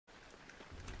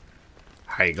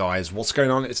Hey guys, what's going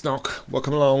on? It's Nock.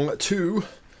 Welcome along to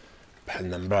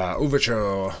Penumbra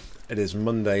Overture. It is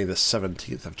Monday the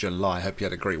 17th of July. I hope you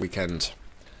had a great weekend.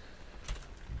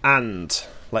 And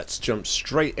let's jump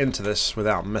straight into this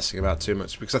without messing about too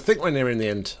much, because I think we're nearing the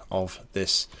end of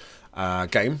this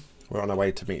game. We're on our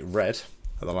way to meet Red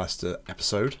at the last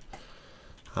episode.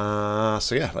 So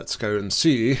yeah, let's go and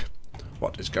see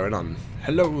what is going on.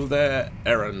 Hello there,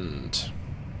 errand.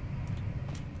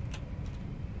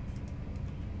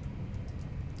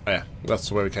 Oh yeah,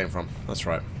 that's where we came from. That's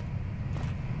right.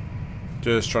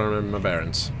 Just trying to remember my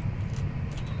bearings.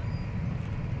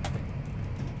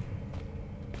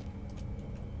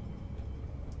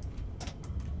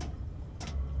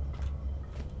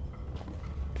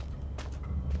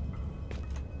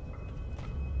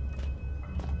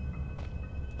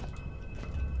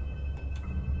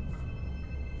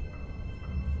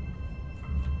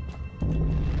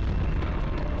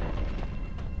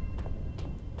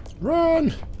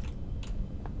 Run!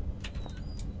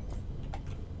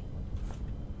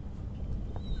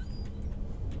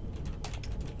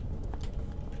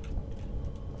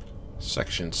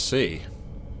 Section C.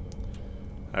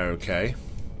 Okay.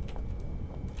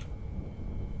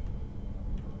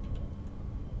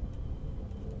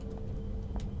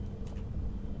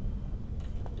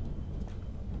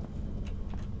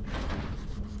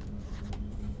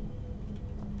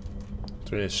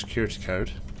 Do we need a security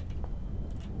code?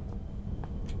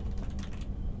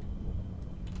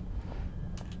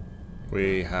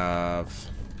 We have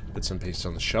bits and pieces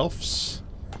on the shelves.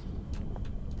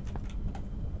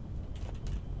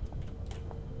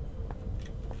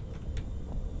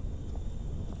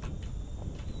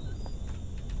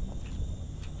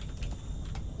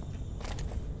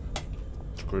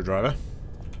 Screwdriver.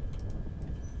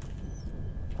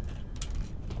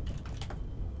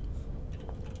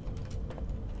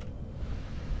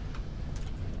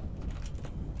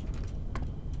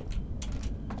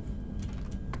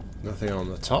 Nothing on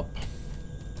the top.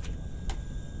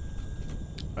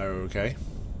 Okay.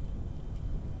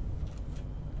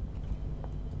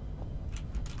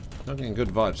 Not getting good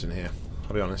vibes in here,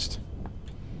 I'll be honest.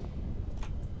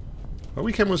 My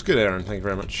weekend was good, Aaron, thank you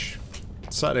very much.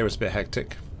 Saturday was a bit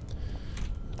hectic.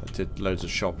 I did loads of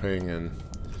shopping and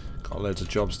got loads of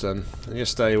jobs done. And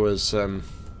yesterday was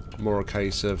more a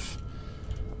case of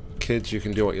kids, you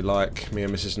can do what you like. Me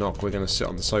and Mrs. Nock, we're going to sit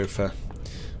on the sofa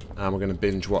and we're going to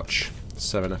binge watch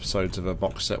 7 episodes of a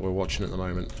box set we're watching at the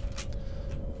moment.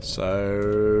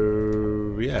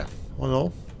 So yeah, all in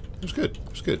all, it was good.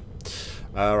 It was good.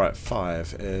 Right,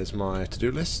 5 is my to-do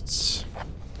lists. I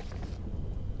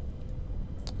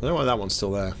don't know why that one's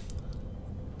still there.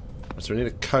 So we need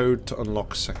a code to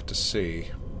unlock Sector C.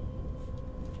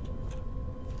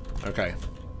 Okay.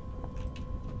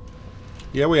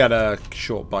 Yeah, we had a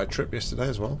short bike trip yesterday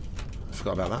as well. I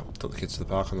forgot about that. Took the kids to the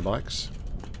park on the bikes.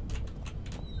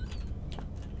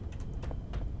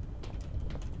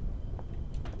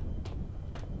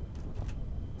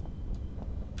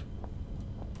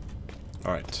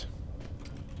 Alright.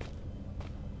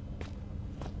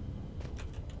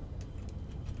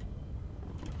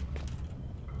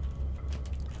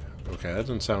 Okay, that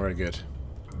doesn't sound very good.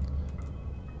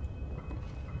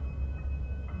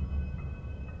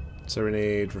 So we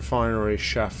need refinery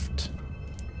shaft.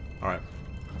 Alright.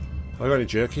 Have I got any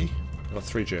jerky? I've got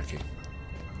 3 jerky.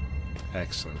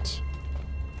 Excellent.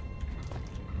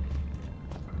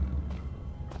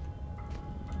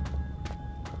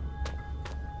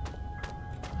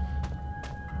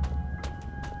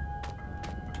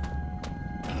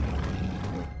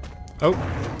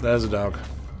 Oh, there's a dog.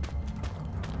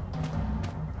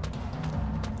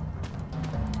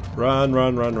 Run,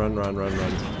 run, run, run, run, run,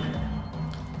 run.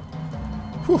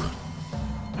 Whew.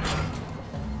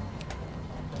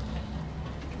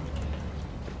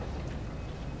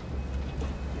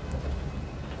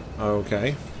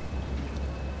 Okay.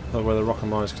 Where the rock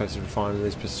and mine is connected to refinery,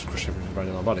 these pieces crush everything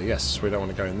burning in our body. Yes, we don't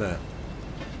want to go in there.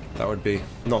 That would be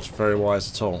not very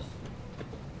wise at all.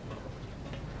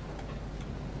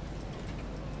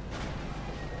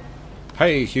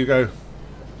 Hey, Hugo.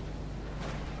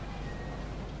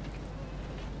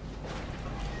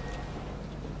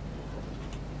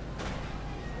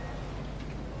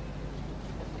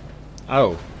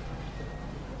 Oh.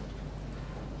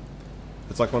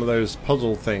 It's like one of those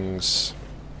puzzle things.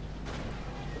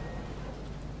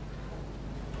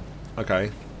 Okay.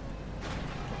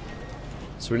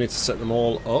 So we need to set them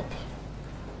all up.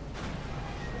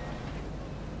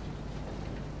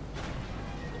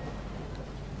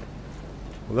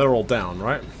 Well, they're all down,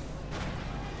 right?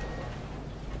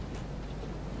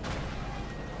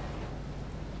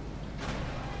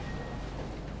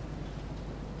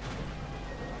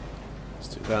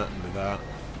 do that and do that.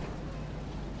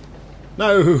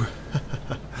 No!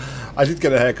 I did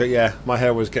get a haircut, yeah. My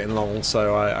hair was getting long,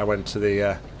 so I went to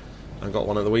the... and got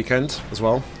one at the weekend as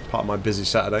well. Part of my busy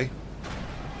Saturday.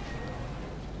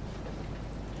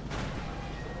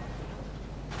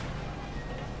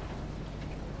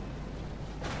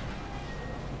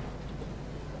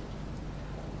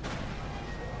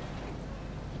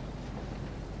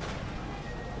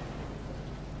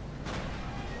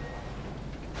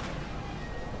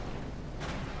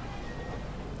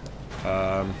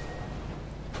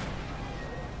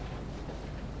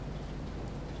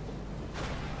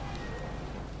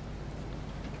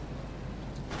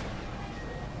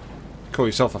 Call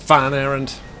yourself a fan,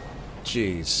 errand?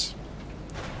 Jeez.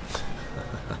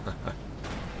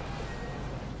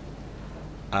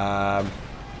 No, I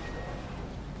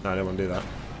don't want to do that.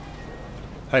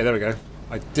 Hey, there we go.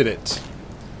 I did it.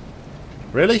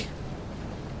 Really?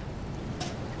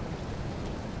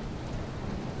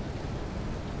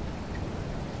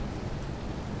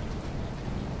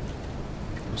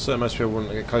 I'm certain most people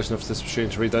wouldn't get close enough to this machine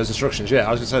to read those instructions. Yeah,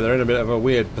 I was going to say they're in a bit of a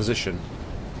weird position.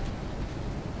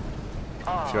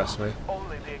 If you ask me.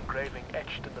 Only the engraving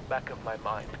etched in the back of my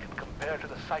mind can compare to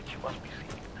the sight you must be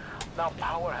seeing. Now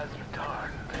power has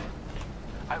returned.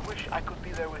 I wish I could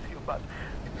be there with you, but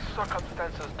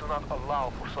circumstances do not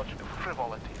allow for such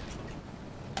frivolities.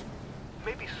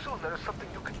 Maybe soon there is something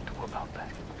you can do about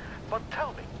that. But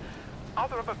tell me, are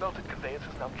there ever melted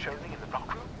conveyances now churning in the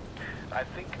rock room? I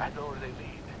think I know where they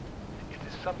lead. It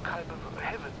is some kind of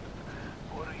heaven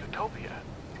or a utopia.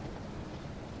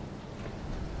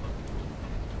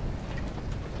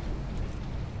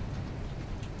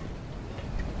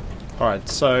 Alright,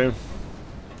 so... There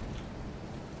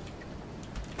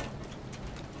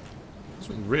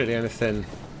isn't really anything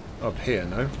up here,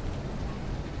 no?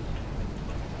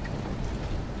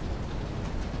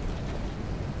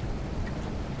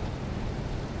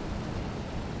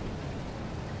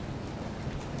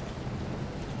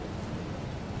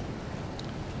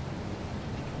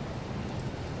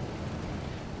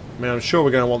 I mean, I'm sure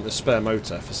we're going to want the spare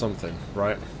motor for something,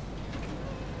 right?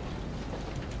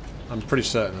 I'm pretty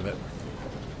certain of it.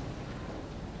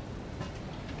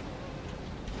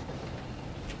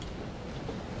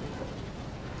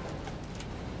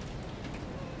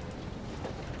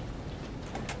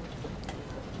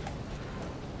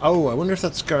 Oh, I wonder if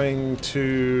that's going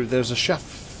to... There's a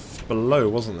shaft below,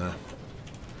 wasn't there?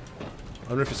 I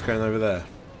wonder if it's going over there.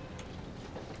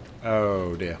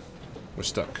 Oh dear. We're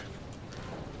stuck.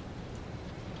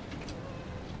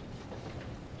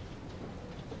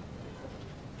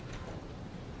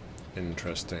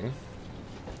 Interesting.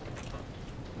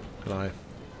 Can I...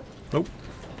 Nope.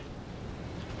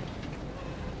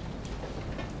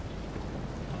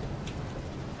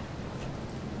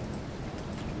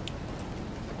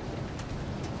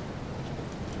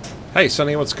 Hey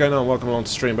Sonny, what's going on? Welcome along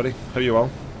to stream, buddy. Hope you're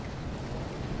well.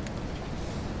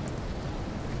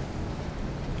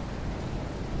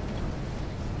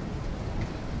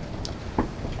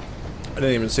 I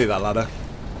didn't even see that ladder.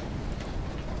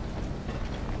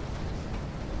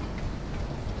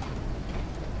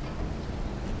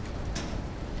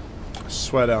 I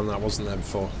swear down that wasn't there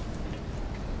before.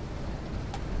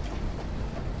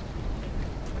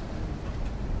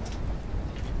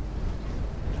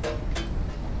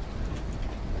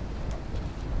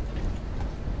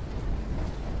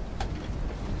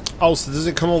 Oh, so does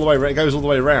it come all the way? It goes all the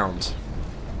way around.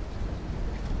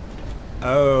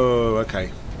 Oh,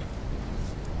 okay.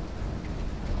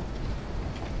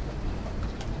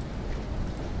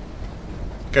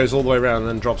 Goes all the way around and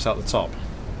then drops out the top.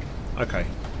 Okay.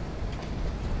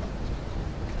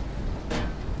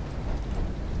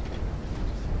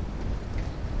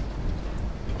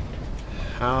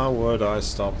 How would I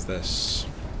stop this?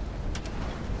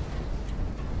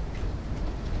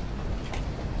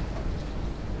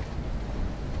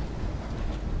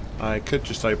 I could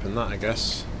just open that, I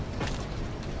guess.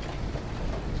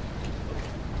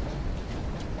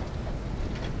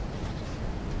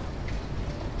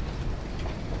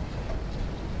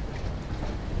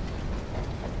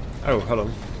 Oh, hold on.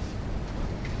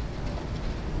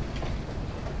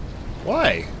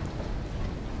 Why?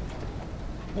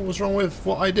 What was wrong with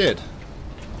what I did?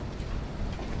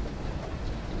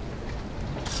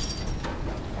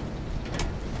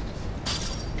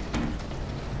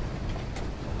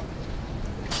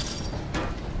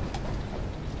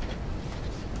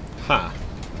 Ha.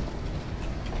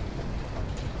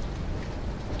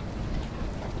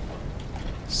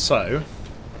 So,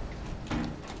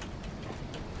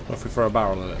 what if we throw a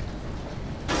barrel at it?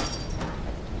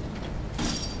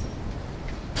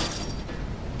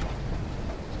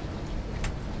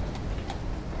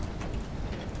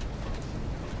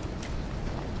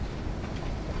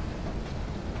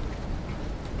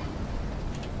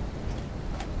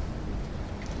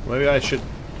 Maybe I should...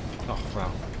 Oh,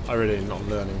 wow. I'm really not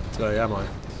learning today, am I?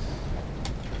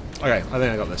 Okay, I think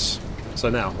I got this. So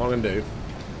now, what I'm going to do...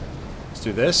 Let's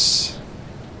do this.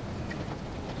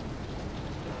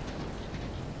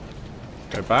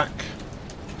 Go back.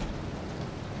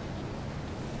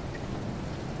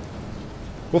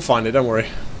 We'll find it, don't worry.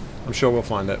 I'm sure we'll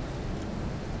find it.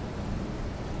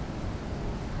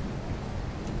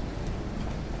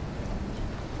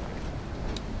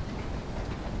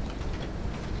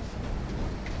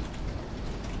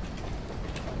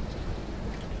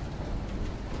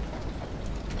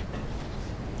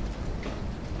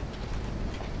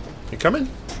 You coming?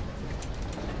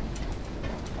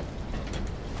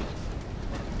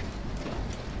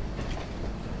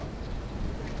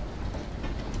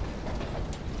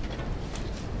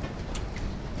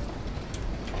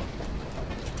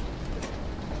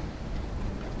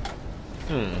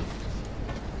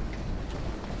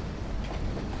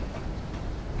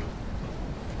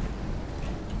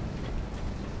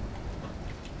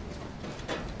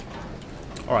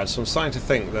 Alright, so I'm starting to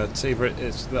think that either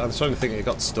I'm starting to think it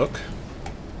got stuck.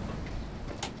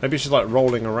 Maybe it's just like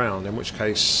rolling around, in which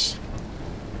case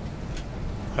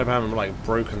I hope I haven't like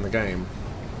broken the game.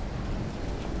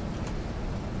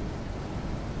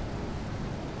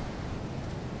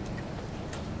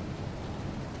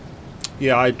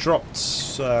 Yeah, I dropped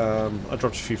a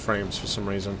few frames for some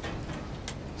reason.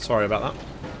 Sorry about that.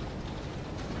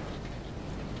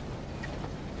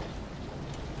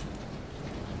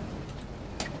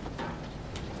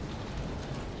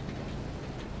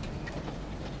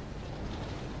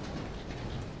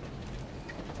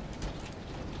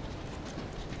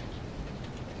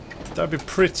 That'd be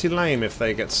pretty lame if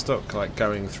they get stuck, like,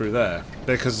 going through there.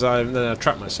 Because then I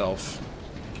trap myself.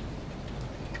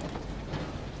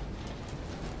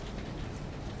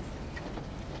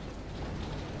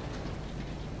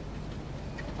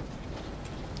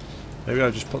 Maybe I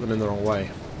just put them in the wrong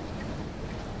way.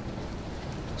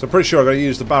 So I'm pretty sure I've got to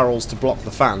use the barrels to block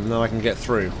the fan, and then I can get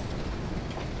through.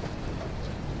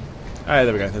 Hey,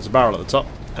 there we go. There's a barrel at the top.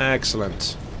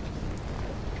 Excellent.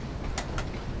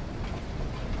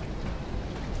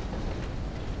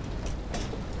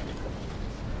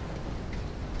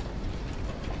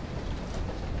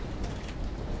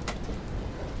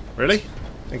 Really?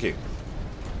 Thank you.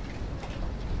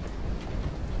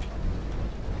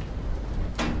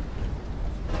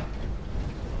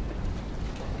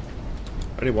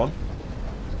 Only one?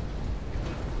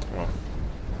 Come on.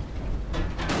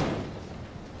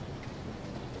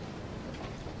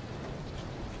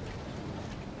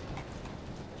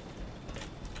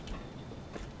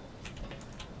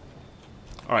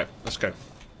 Alright, let's go.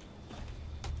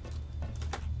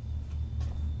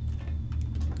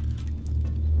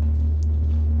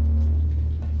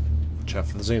 Watch out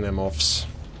for the xenomorphs.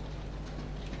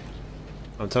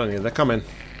 I'm telling you, they're coming.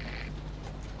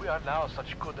 We are now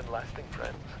such good and lasting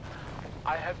friends.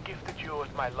 I have gifted you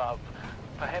with my love.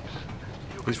 Perhaps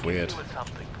you could weird. gift me with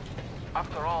something.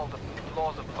 After all, the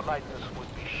laws of politeness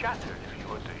would be shattered if you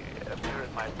were to appear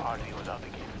at my party without a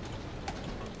gift.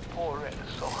 Poor Red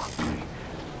is so hungry.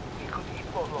 He could eat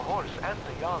both the horse and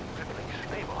the young dribbling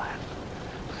stable hand.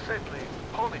 Sadly,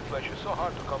 pony flesh is so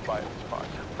hard to come by in these parts.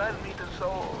 Man meat is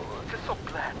just so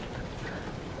bland.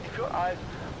 If your eyes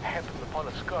happened upon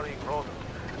a scurrying rodent,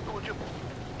 would you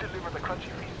deliver the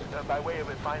crunchy feast by way of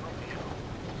a final meal?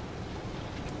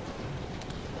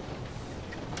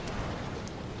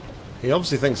 He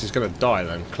obviously thinks he's going to die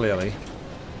then, clearly.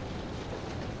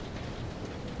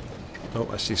 Oh,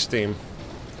 I see steam.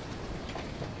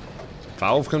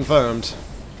 Valve confirmed.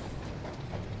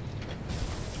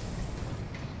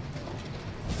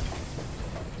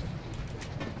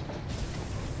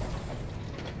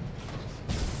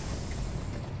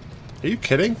 Are you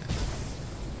kidding?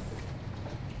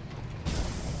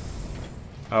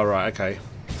 Oh, right, okay.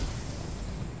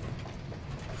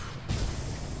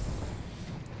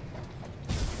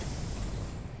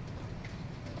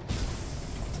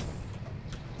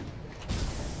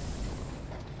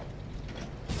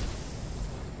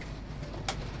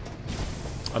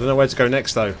 I don't know where to go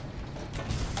next, though.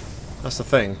 That's the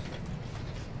thing.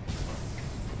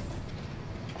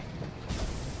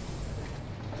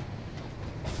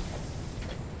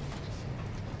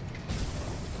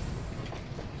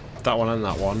 That one and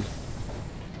that one.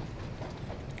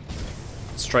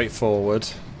 Straightforward.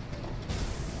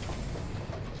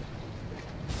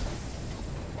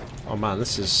 Oh man,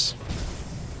 this is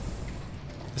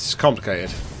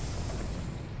complicated.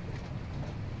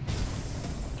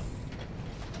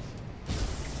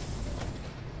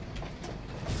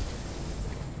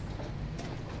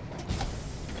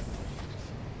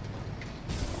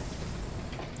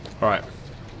 Alright.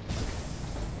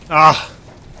 Ah!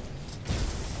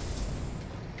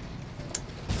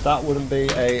 That wouldn't be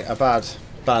a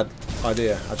bad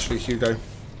idea, actually, Hugo.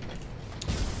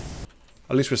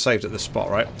 At least we're saved at this spot,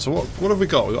 right? So what have we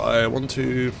got? We've got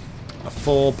a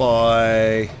 4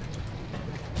 by...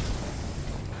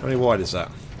 How many wide is that?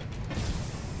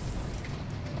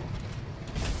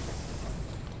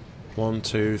 1,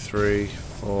 2, 3,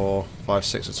 4, 5,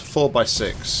 6. It's a 4 by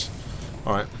 6.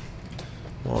 Alright.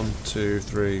 1, 2,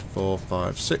 3, 4,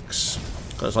 5, 6.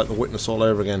 It's like The Witness all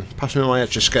over again. Pass me my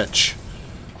Etch-a-Sketch.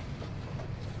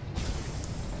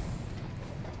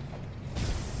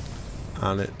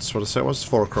 And it's, what I say it was,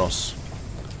 4 across.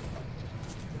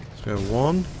 Let's go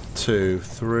 1, 2,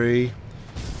 3,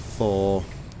 4,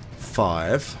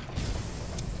 5.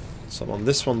 So I'm on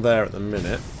this one there at the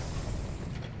minute.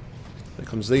 Here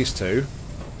comes these two.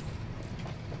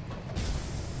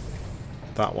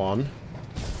 That one.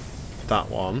 That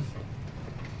one.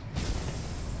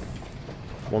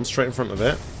 One straight in front of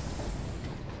it.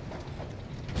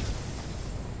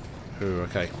 Ooh,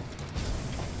 okay.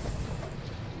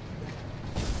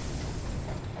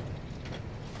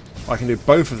 I can do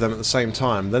both of them at the same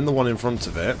time, then the one in front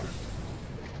of it.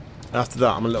 After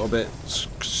that, I'm a little bit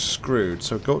screwed.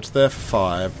 So go up to there for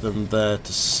 5, then there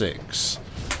to 6.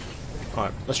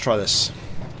 Alright, let's try this.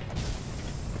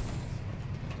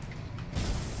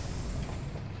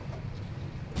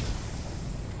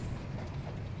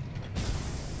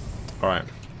 Alright.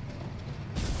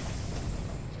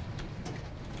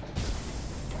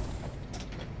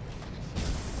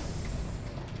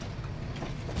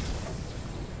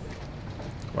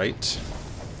 Wait.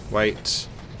 Wait.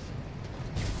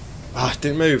 Ah,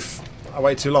 didn't move. I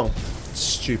waited too long.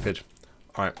 Stupid.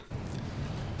 Alright.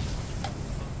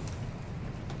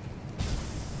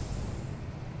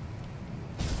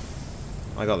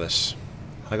 I got this.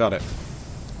 I got it.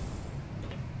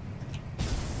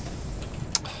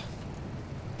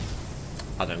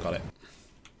 I don't got it.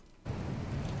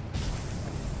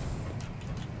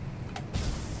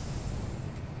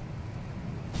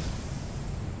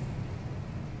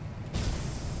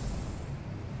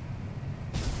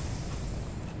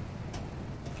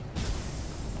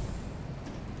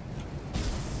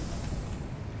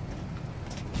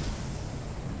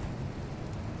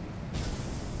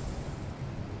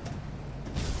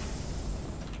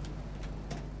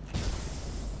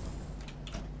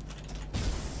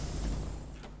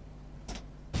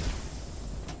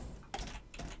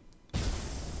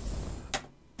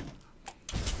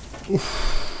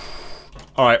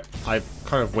 Alright, I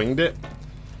kind of winged it.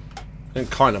 I didn't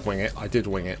kind of wing it, I did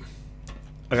wing it.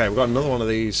 Okay, we've got another one of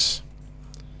these.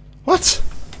 What?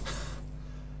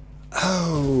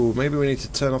 Oh, maybe we need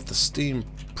to turn off the steam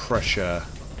pressure.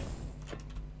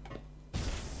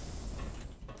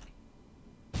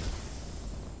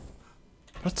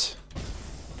 What?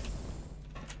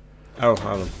 Oh,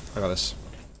 hold on, I got this.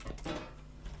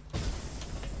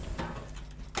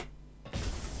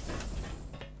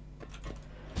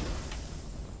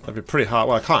 That'd be pretty hard.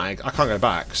 Well, I can't go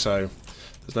back, so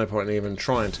there's no point in even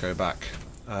trying to go back.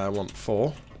 I want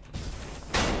 4.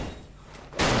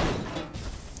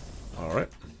 Alright.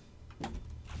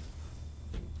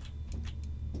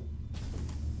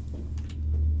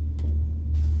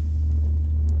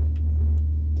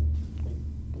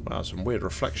 Wow, some weird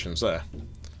reflections there.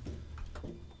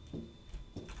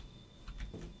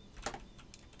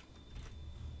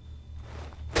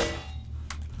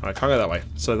 I can't go that way.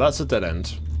 So that's a dead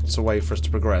end. It's a way for us to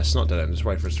progress. Not dead end, it's a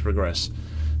way for us to progress.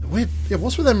 Weird. Yeah,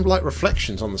 what's with them, like,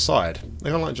 reflections on the side? They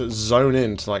kind of, like, just zone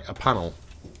into, like, a panel.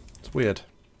 It's weird.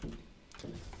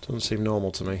 Doesn't seem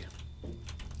normal to me.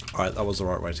 Alright, that was the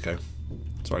right way to go.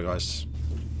 Sorry, guys.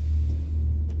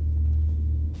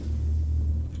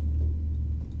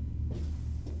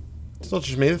 It's not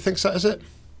just me that thinks that, is it?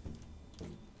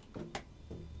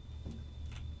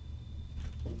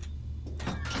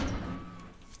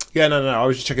 Yeah, no, I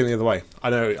was just checking the other way. I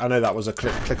know that was a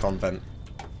click on vent.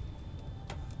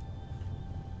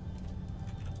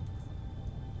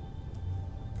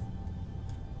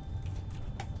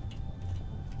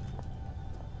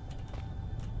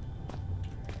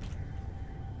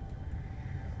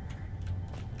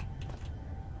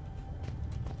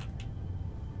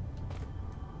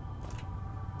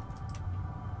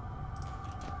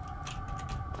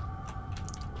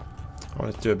 I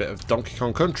wanted to do a bit of Donkey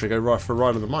Kong Country, go right for a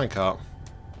ride on the minecart.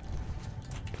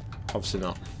 Obviously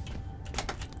not.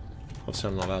 Obviously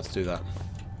I'm not allowed to do that.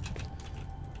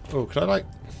 Oh, could I like...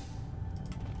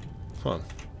 Come on.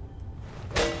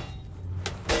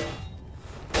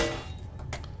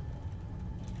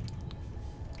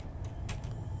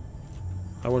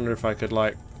 I wonder if I could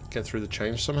like get through the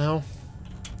change somehow?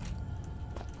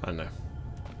 I don't know.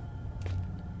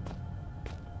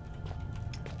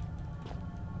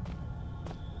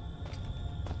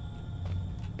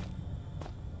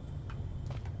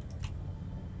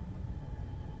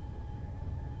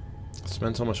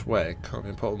 Spent so much weight, can't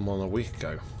be put them on a week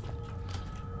ago.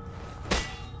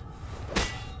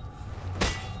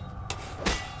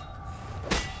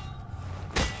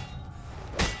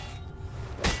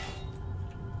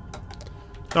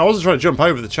 No, I wasn't trying to jump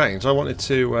over the chains. I wanted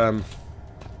to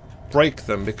break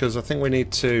them because I think we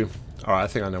need to... Alright, I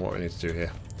think I know what we need to do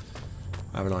here.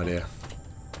 I have an idea.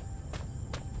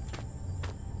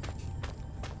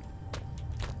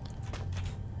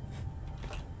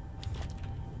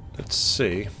 Let's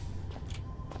see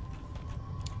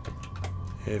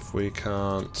if we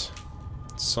can't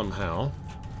somehow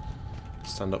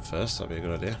stand up first. That'd be a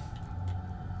good idea.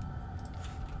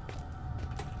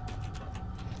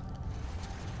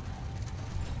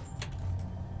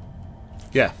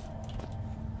 Yeah.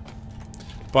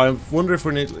 But I wonder if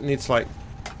we need to like...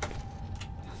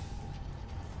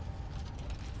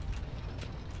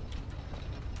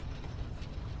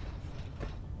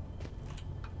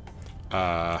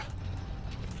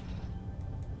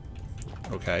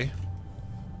 Okay.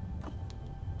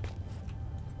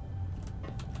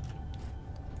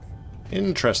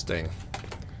 Interesting.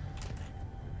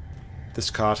 This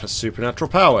card has supernatural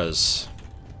powers.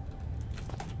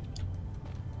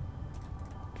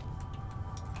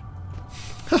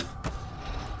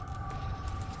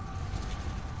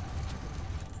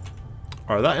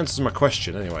 Alright, that answers my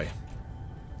question anyway.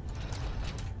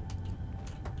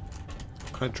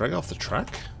 Can I drag off the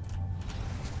track?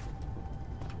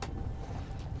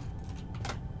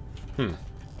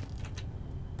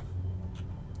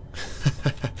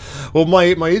 Well,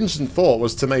 my instant thought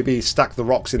was to maybe stack the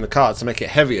rocks in the cart to make it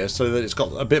heavier so that it's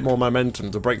got a bit more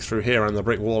momentum to break through here and the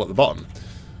brick wall at the bottom.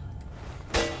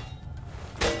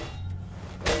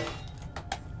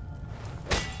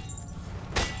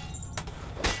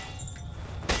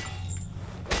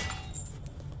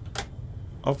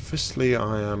 Obviously,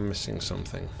 I am missing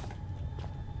something.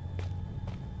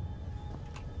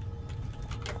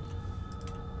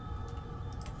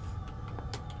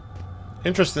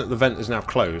 Interesting that the vent is now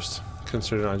closed,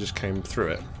 considering I just came through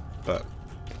it, but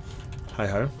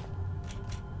hey-ho.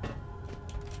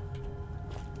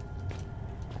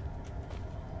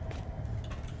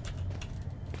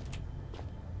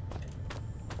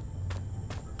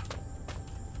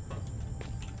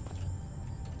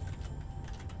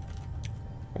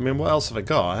 I mean, what else have I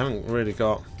got? I haven't really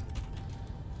got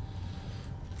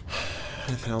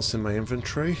anything else in my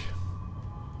inventory.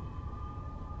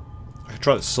 I could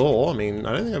try the saw. I mean,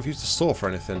 I don't think I've used the saw for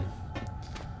anything.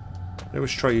 Maybe we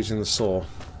should try using the saw.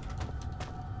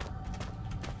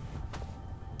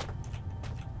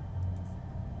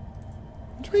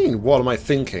 What do you mean, what am I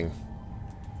thinking?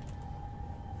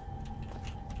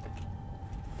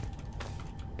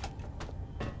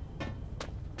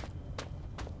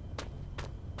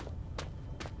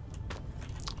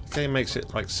 The game makes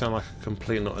it like sound like a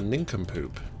complete, not a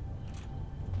nincompoop.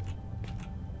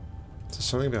 Is there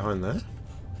something behind there?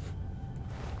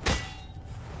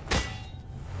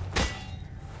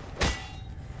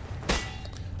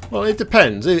 Well, it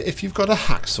depends. If you've got a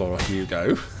hacksaw,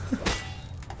 Hugo.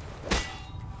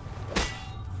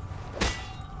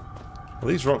 Well,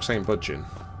 these rocks ain't budging.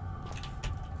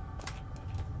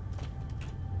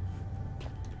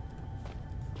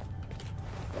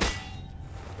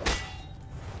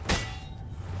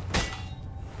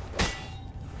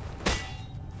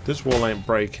 This wall ain't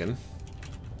breaking.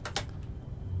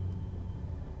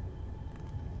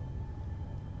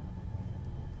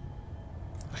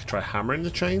 I could try hammering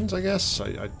the chains, I guess.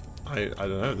 I don't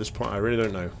know. At this point, I really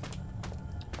don't know.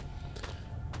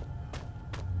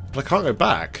 But I can't go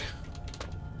back.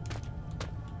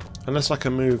 Unless I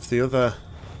can move the other...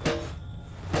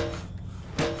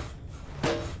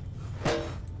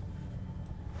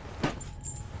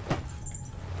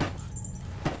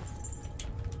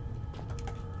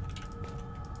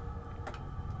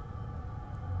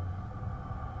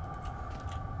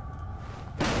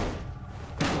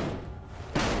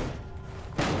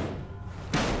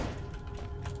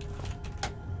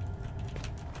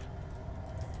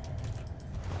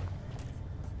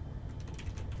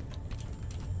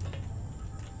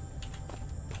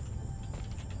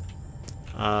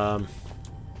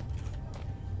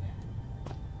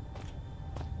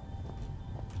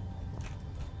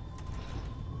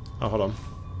 Oh, hold on.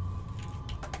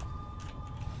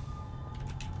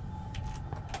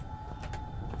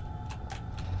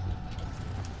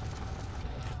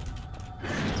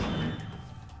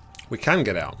 We can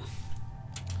get out.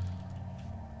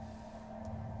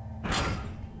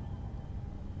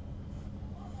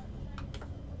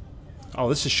 Oh,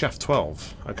 this is shaft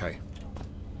 12. Okay.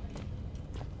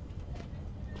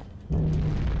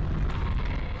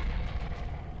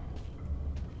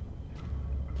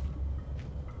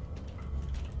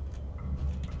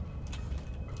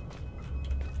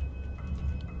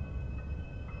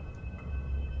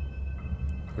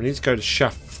 We need to go to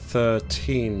shaft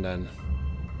 13 then.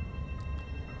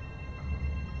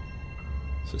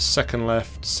 So second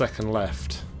left, second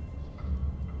left.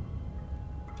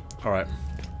 Alright.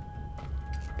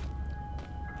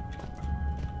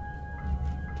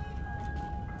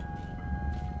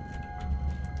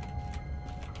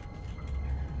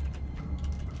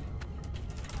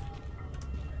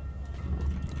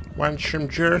 Want some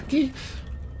jerky?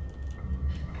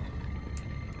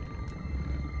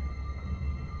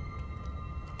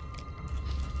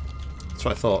 That's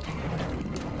what I thought.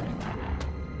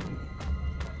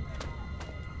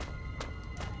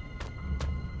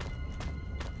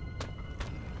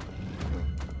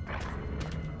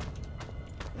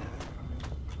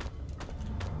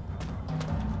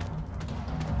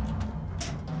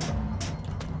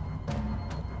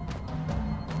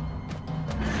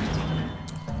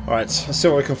 Alright, let's see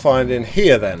what we can find in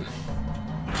here then.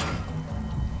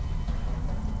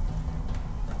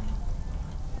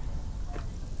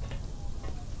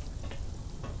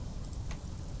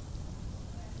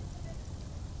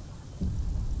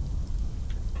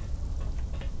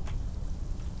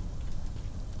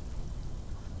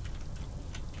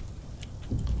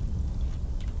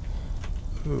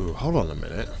 Ooh, hold on a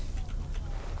minute.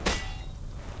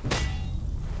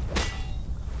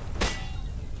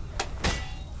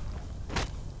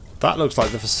 That looks like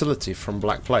the facility from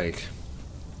Black Plague.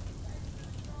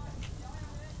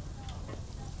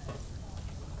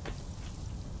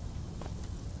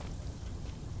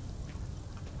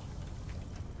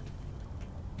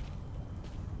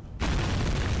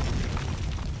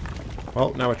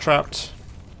 Well, now we're trapped.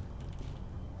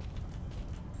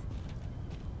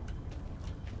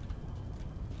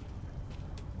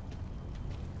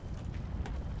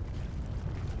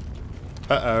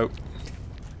 Uh-oh.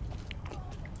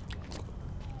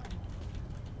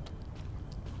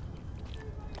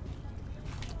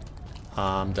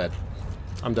 I'm dead.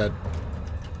 I'm dead.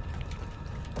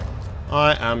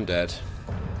 I am dead.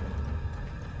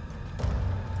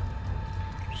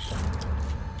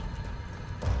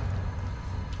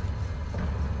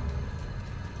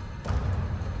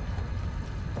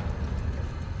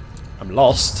 I'm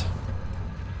lost.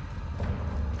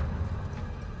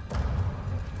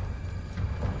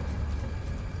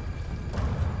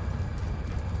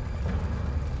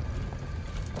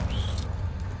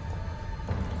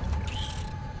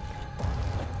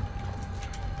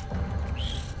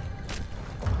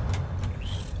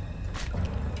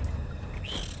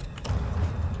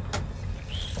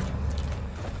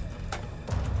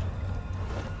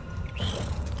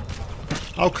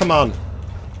 Oh, come on.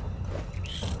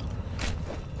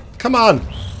 Come on.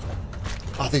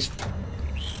 Oh, these...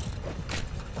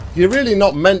 You're really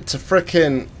not meant to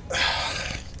frickin'...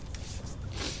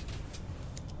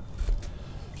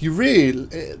 You really...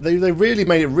 They really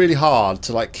made it really hard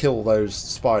to, like, kill those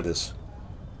spiders.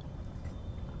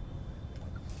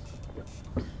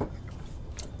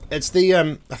 It's the,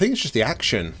 I think it's just the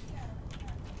action.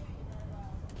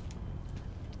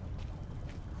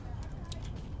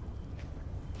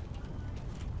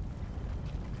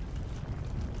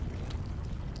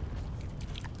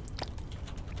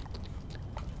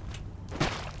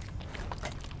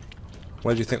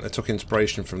 Where do you think they took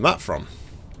inspiration from that from?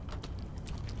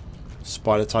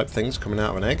 Spider type things coming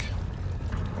out of an egg?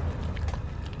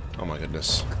 Oh my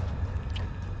goodness.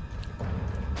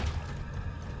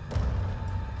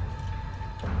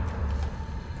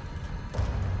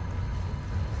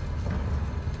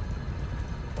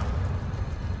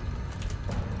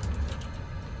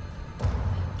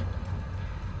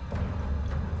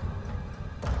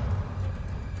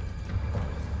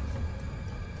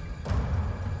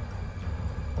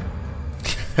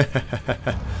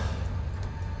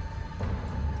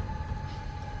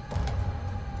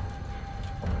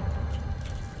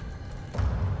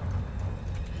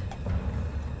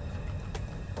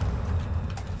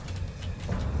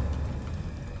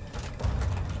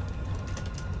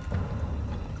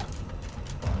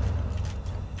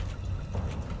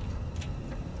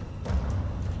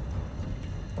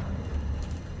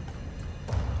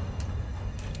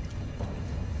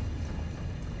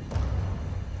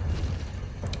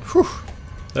 Whew.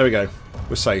 There we go.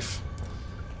 We're safe.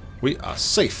 We are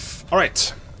safe.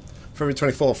 Alright. February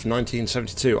 24th,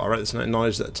 1972. I wrote this and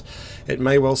acknowledge that it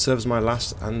may well serve as my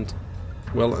last and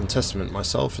will and testament.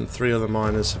 Myself and 3 other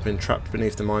miners have been trapped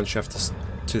beneath the mine shaft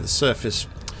to the surface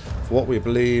for what we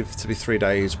believe to be 3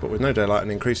 days, but with no daylight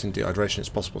and increasing dehydration it's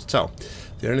possible to tell.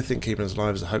 The only thing keeping us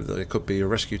alive is the hope that there could be a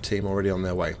rescue team already on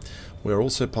their way. We were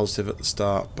also positive at the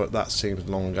start, but that seems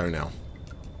long ago now.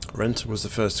 Renter was the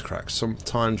first to crack.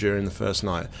 Sometime during the first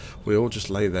night, we all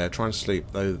just lay there trying to sleep,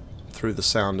 though through the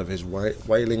sound of his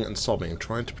wailing and sobbing,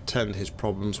 trying to pretend his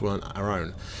problems weren't our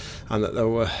own, and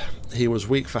that he was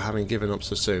weak for having given up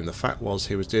so soon. The fact was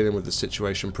he was dealing with the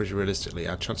situation pretty realistically.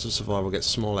 Our chance of survival gets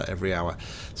smaller every hour.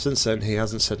 Since then he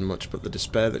hasn't said much, but the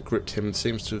despair that gripped him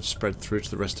seems to have spread through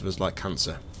to the rest of us like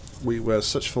cancer. We were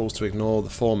such fools to ignore the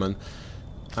foreman,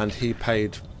 and he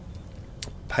paid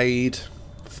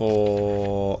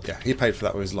for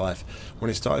that with his life. When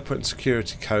he started putting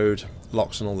security code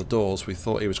locks on all the doors, we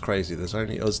thought he was crazy. There's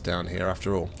only us down here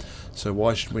after all, so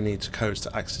why should we need codes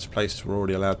to access places we're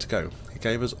already allowed to go? He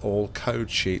gave us all code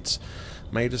sheets,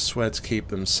 made us swear to keep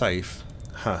them safe.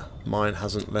 Mine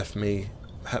hasn't left my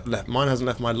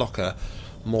locker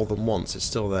more than once. It's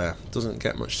still there. Doesn't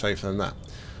get much safer than that.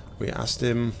 We asked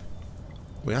him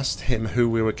who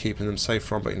we were keeping them safe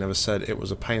from, but he never said. It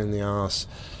was a pain in the arse,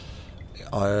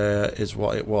 is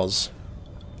what it was.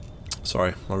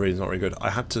 Sorry, my reading's not very good. I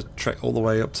had to trek all the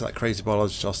way up to that crazy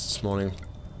biologist this morning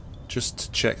just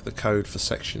to check the code for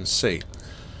section C.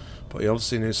 But he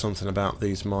obviously knew something about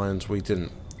these mines we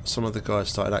didn't. Some of the guys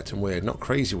started acting weird. Not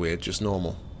crazy weird, just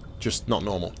normal. Just not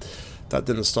normal. That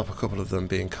didn't stop a couple of them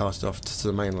being cast off to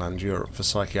the mainland Europe for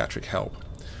psychiatric help.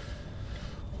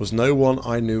 Was no one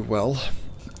I knew well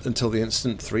until the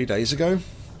incident 3 days ago.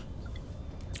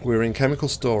 We were in chemical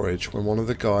storage when one of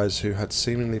the guys who had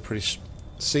seemed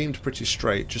pretty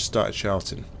straight just started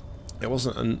shouting. It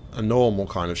wasn't a normal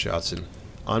kind of shouting.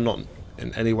 I'm not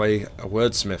in any way a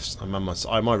wordsmith.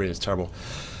 My reading is terrible.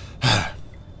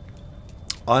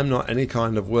 I'm not any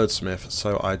kind of wordsmith,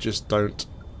 so I just don't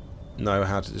know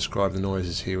how to describe the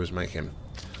noises he was making.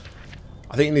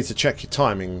 I think you need to check your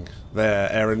timing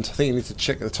there, Errand. I think you need to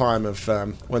check the time of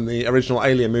when the original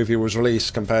Alien movie was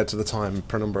released compared to the time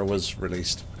Penumbra was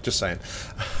released. Just saying.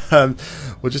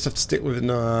 We'll just have to stick with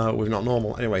not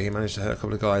normal. Anyway, he managed to hurt a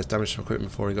couple of guys, damage some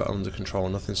equipment before he got under control.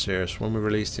 Nothing serious. When we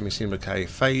released him, he seemed okay.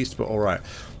 Phased, but alright.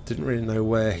 Didn't really know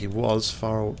where he was.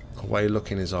 Far away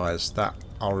look in his eyes. That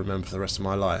I'll remember for the rest of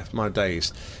my life. My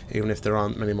days. Even if there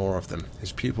aren't many more of them.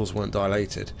 His pupils weren't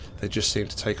dilated. They just seemed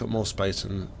to take up more space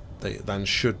than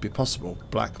should be possible.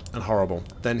 Black and horrible.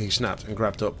 Then he snapped and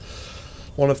grabbed up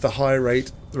one of the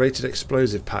rated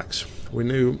explosive packs. We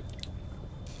knew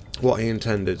what he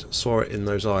intended, saw it in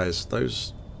those eyes,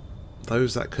 those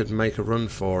that could make a run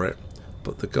for it,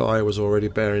 but the guy was already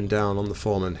bearing down on the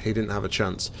foreman. He didn't have a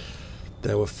chance.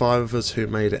 There were 5 of us who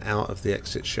made it out of the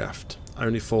exit shaft.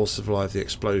 Only 4 survived the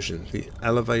explosion. The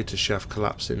elevator shaft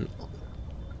collapsed in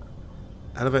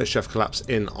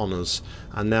on us,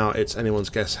 and now it's anyone's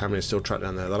guess how many are still trapped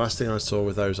down there. The last thing I saw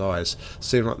with those eyes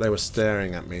seemed like they were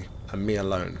staring at me, and me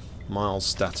alone. Miles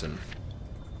Staton.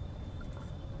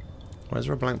 Why is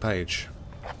there a blank page?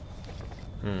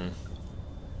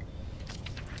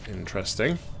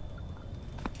 Interesting.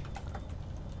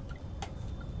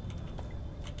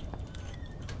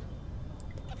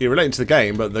 You're relating to the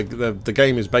game, but the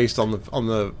game is based on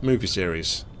the movie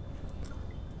series.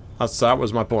 That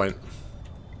was my point.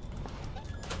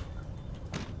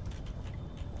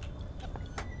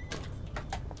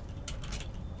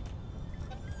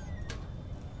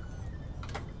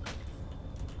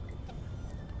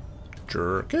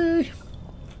 Jerky.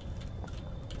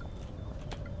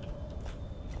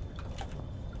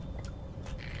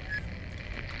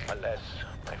 Unless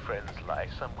my friends lie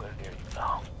somewhere near you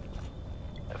now.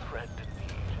 A friend in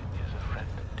need is a friend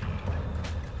indeed.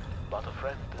 But a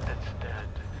friend that's dead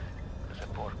is a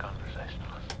poor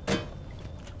conversationalist.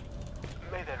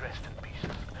 May they rest in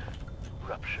pieces,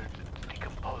 ruptured and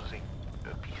decomposing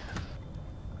pieces.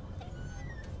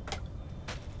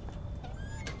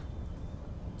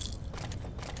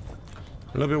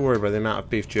 I'm a little bit worried about the amount of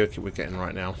beef jerky we're getting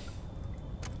right now.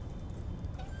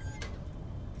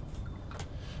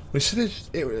 We said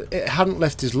it hadn't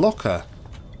left his locker.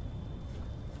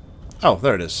 Oh,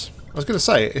 there it is. I was going to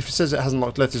say, if it says it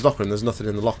hasn't left his locker and there's nothing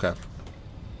in the locker.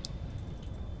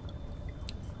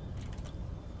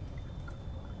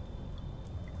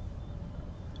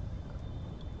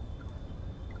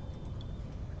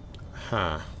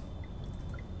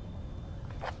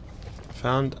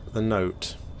 Found the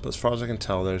note. But as far as I can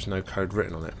tell, there is no code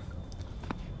written on it.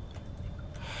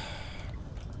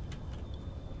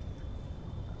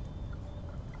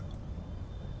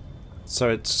 So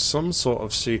it's some sort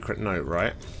of secret note,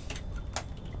 right?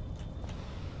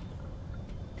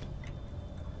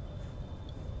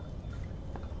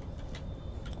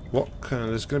 What kind?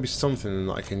 There's going to be something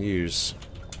that I can use.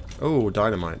 Oh,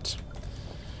 dynamite.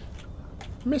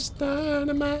 Miss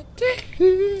Dynamite.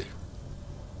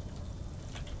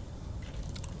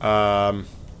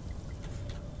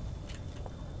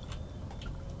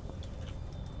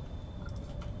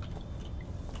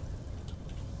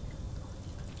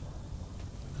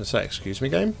 Say, excuse me,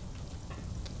 game.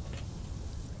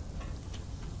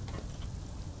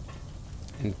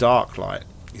 In dark light,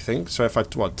 you think? So if I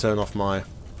what, turn off my...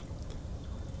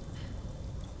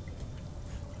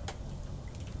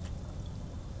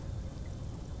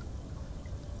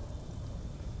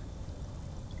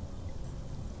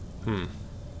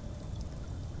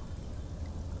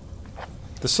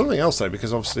 There's something else though,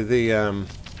 because obviously the I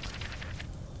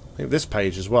think this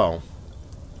page as well.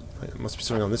 It must be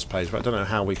something on this page, but I don't know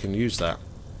how we can use that.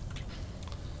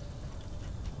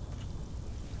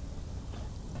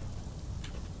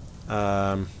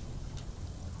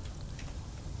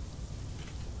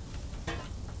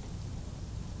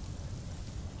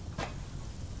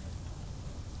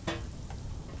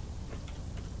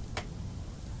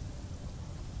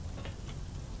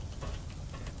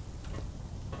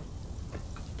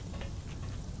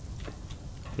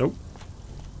 Nope.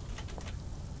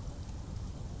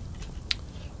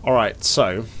 Alright,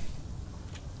 so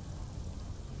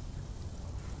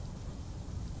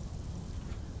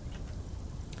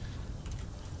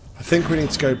I think we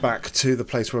need to go back to the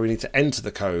place where we need to enter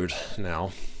the code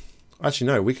now. Actually,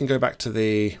 no, we can go back to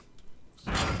the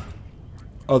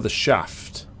other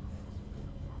shaft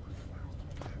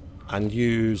and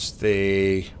use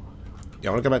the... Yeah,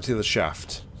 I want to go back to the other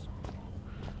shaft.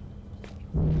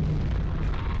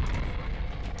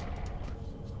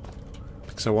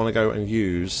 Because I want to go and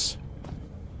use...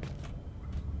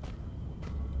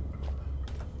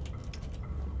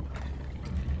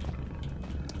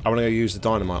 I want to go use the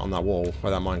dynamite on that wall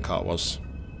where that minecart was.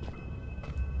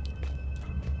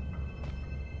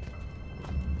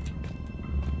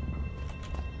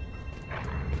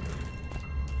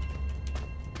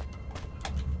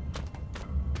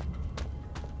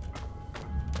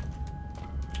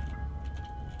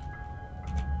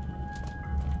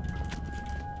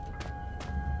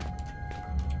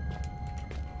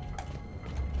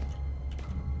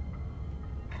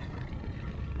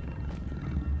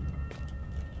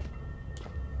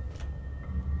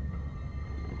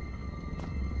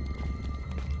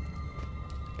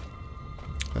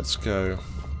 Let's go.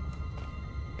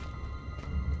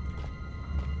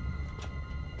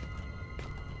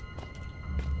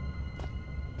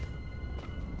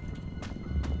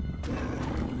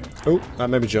 Oh, that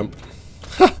made me jump.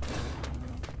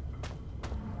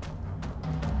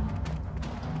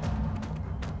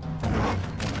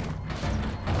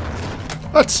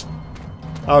 What?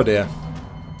 Oh dear.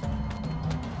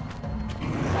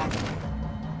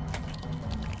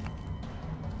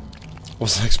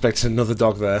 Wasn't expecting another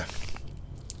dog there.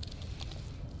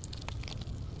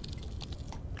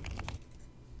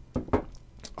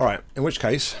 Alright, in which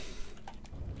case,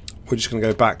 we're just going to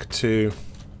go back to...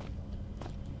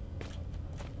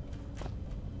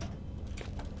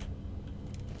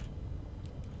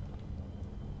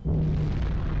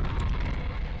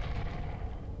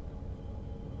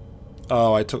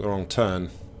 Oh, I took the wrong turn.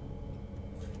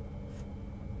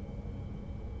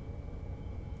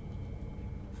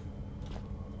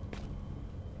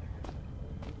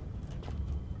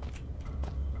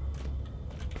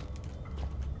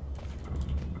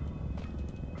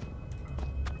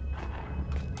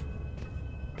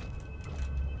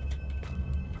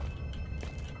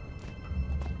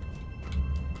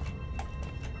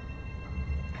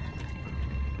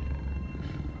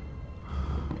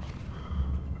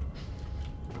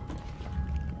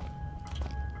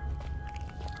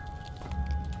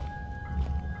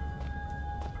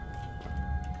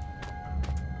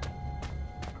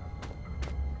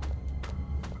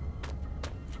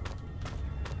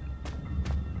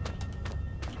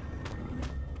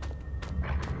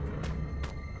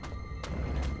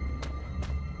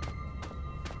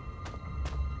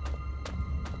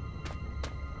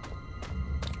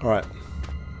 Alright.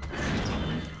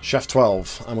 Shaft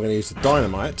 12. I'm going to use the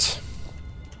dynamite.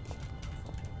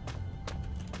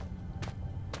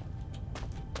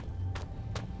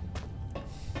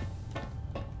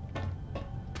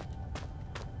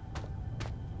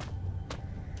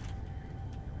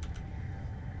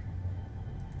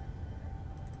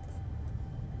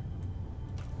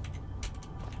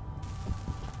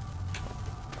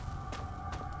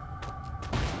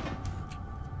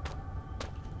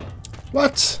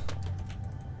 What?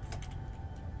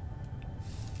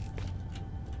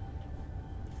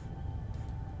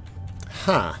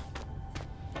 Huh.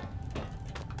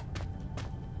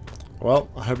 Well,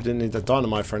 I hope I didn't need the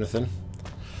dynamite for anything.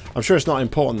 I'm sure it's not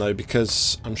important though,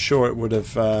 because I'm sure it would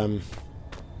have,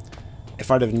 if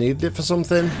I'd have needed it for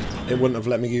something, it wouldn't have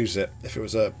let me use it if it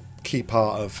was a key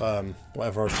part of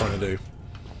whatever I was trying to do.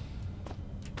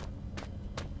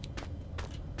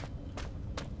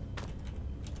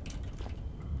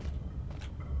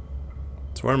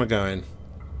 So where am I going?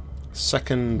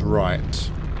 Second right.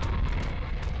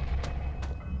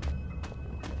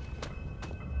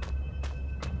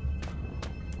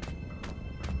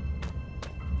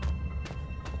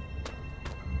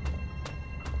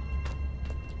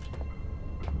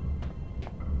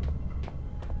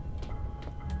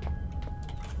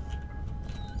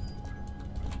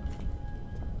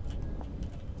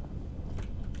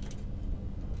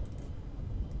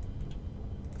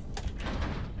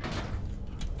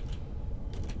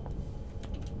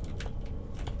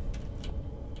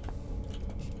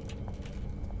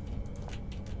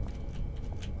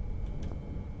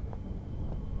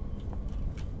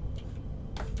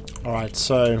 Alright,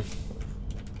 so...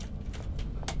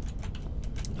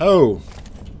 Oh!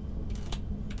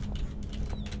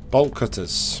 Bolt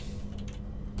cutters.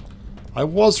 I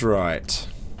was right.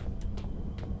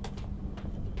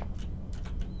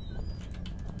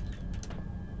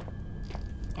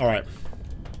 Alright.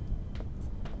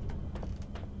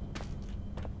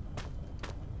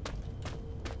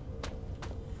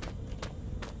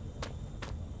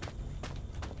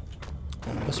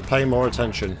 Let's pay more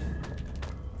attention.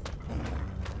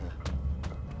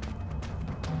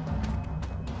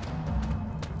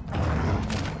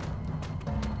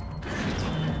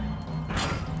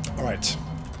 Alright.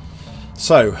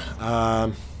 So,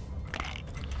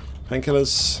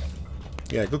 painkillers.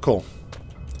 Yeah, good call.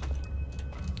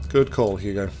 Good call,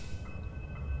 Hugo.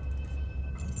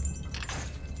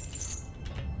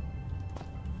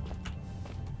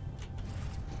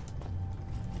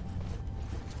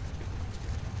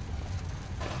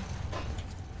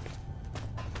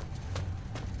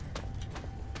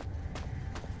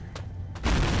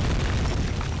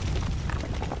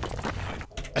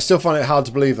 I still find it hard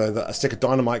to believe, though, that a stick of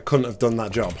dynamite couldn't have done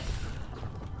that job.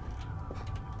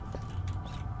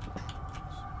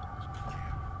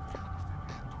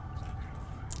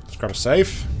 Let's grab a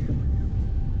safe.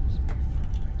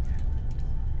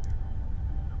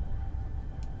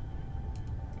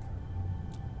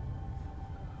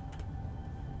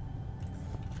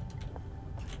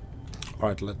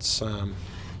 Alright, let's...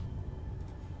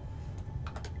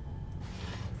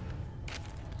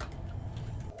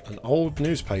 An old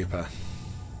newspaper.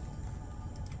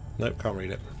 Nope, can't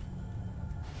read it.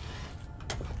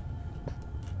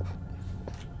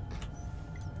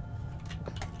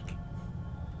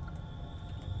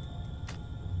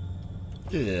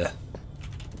 Yeah.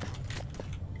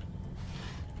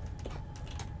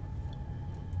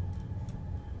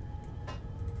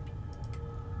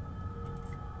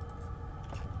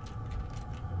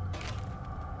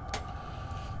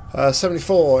 Uh,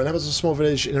 74. Inhabitants of a small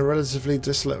village in a relatively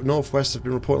desolate northwest have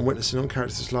been reporting witnessing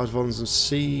uncharacteristic large volumes of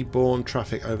sea-borne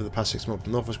traffic over the past 6 months.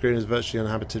 Northwest Green is virtually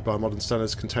uninhabited by modern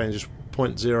standards, containing just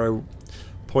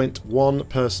 0.1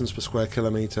 persons per square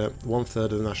kilometre, 1/3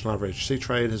 of the national average. Sea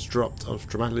trade has dropped off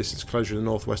dramatically since closure in the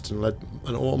northwest and led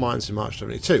an ore mines in March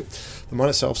 1972. The mine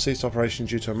itself ceased operation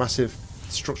due to a massive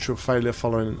structural failure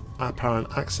following an apparent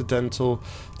accidental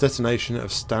detonation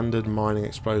of standard mining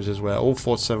explosives, where all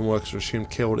 47 workers were assumed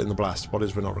killed in the blast.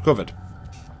 Bodies were not recovered.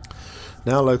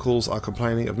 Now locals are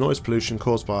complaining of noise pollution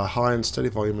caused by a high and steady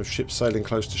volume of ships sailing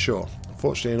close to shore.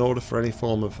 Unfortunately, in order for any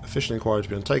form of official inquiry to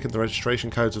be undertaken, the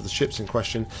registration codes of the ships in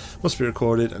question must be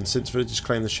recorded, and since villagers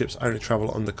claim the ships only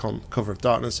travel under cover of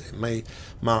darkness, it may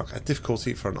mark a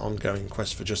difficulty for an ongoing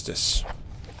quest for justice.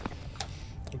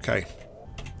 Okay.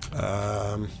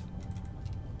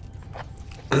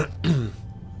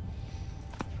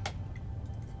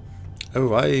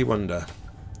 Oh, I wonder.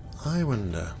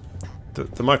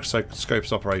 The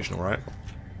microscope's operational, right?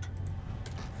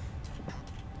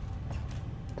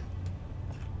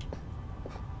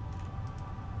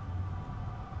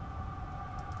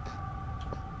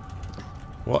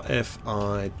 What if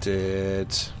I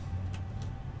did...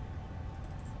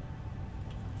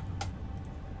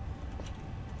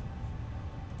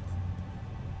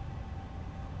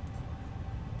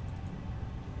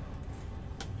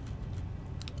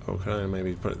 Oh, can I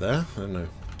maybe put it there? I don't know.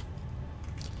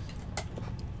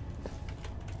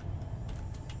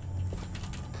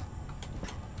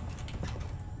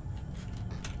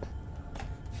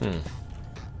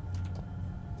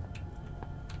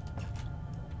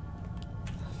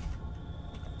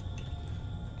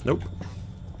 Nope.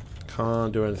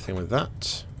 Can't do anything with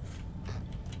that.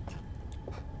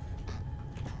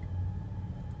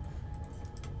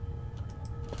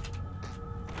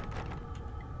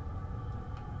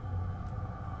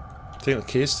 I think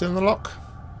the key is still in the lock.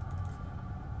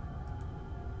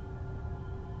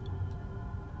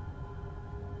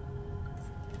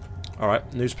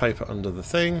 Alright, newspaper under the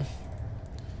thing.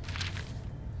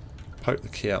 Poke the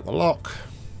key out the lock.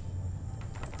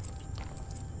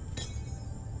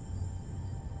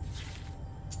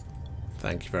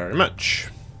 Thank you very much.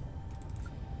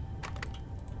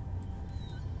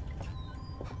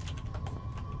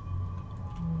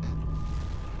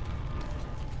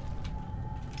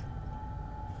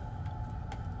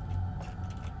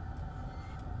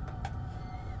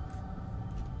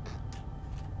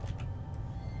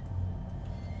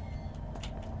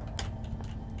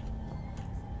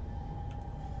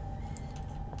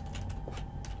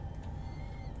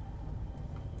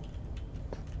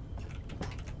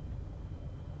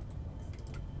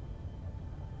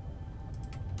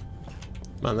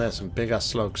 Man, there's some big ass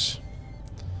slugs.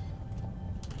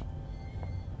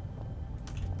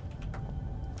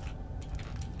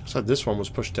 Looks like this one was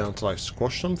pushed down to like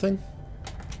squash something.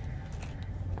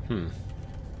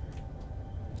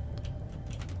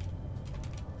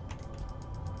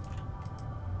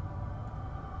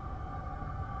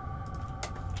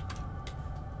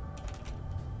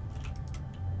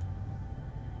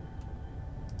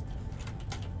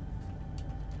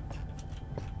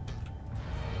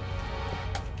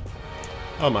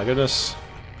 Oh my goodness.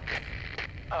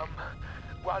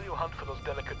 While you hunt for those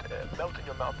delicate,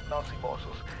 melt-in-your-mouth mousy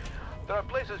morsels, there are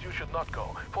places you should not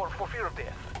go, for fear of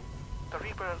death. The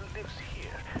Reaper lives here,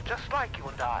 just like you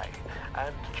and I.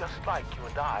 And just like you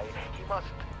and I, he must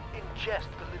ingest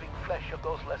the living flesh of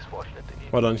those less fortunate than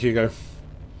him. Well done, Hugo.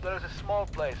 There is a small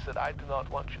place that I do not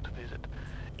want you to visit,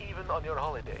 even on your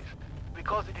holidays,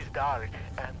 because it is dark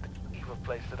and evil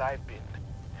place that I've been.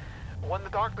 When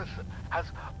the darkness has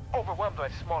overwhelmed my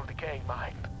small decaying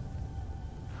mind,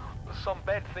 some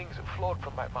bad things flowed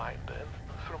from my mind and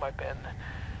through my pen.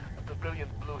 The brilliant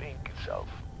blue ink itself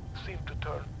seemed to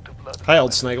turn to blood. Hey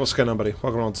old snake, what's going on, buddy?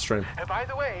 Welcome on the stream. And by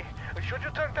the way, should you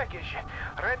turn blackish,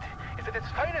 red is at its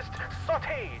finest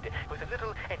sautéed with a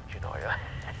little engine oil.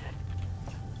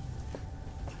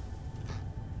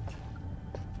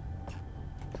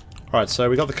 Alright, so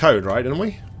we got the code, right, didn't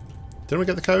we? Didn't we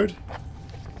get the code?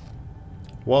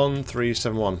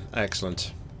 1371.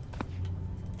 Excellent.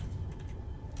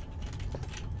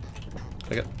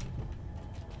 Okay.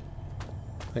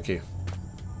 Thank you.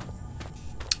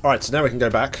 Alright, so now we can go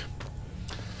back.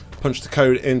 Punch the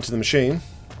code into the machine.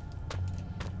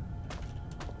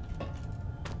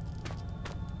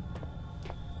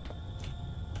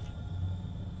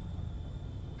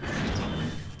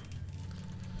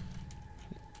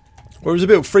 Well, it was a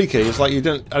bit freaky. It's like I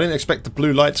didn't expect the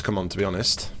blue light to come on, to be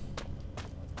honest.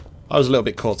 I was a little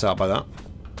bit caught out by that.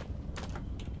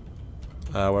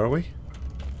 Where are we?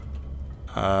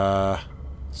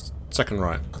 Second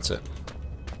right, that's it.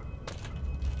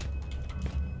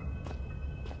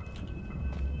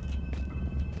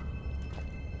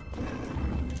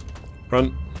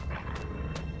 Run.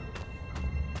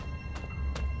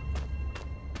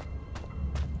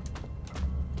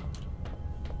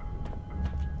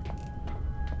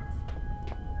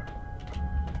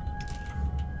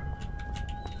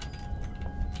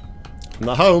 I'm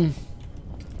not home.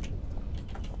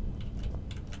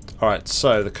 Alright,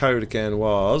 so the code again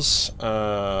was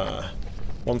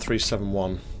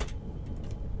 1371.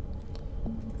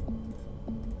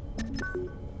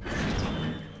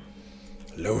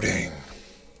 Loading.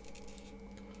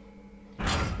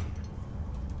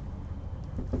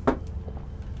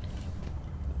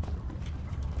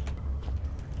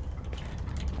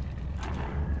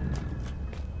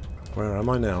 Where am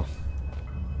I now?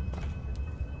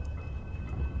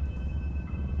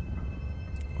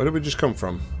 Where did we just come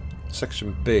from?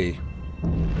 Section B.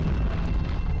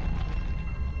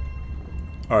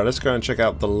 Alright, let's go and check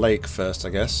out the lake first, I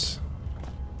guess.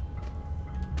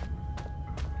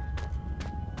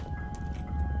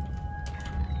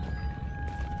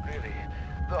 Really,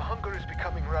 the hunger is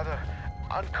becoming rather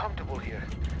uncomfortable here.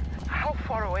 How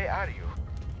far away are you?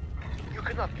 You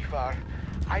cannot be far.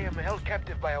 I am held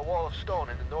captive by a wall of stone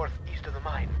in the northeast of the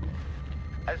mine.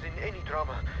 As in any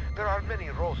drama, there are many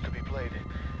roles to be played.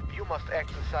 You must act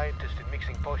the scientist in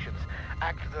mixing potions,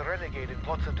 act the renegade in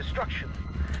plots of destruction.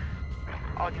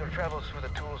 On your travels for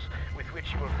the tools with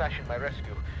which you will fashion my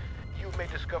rescue, you may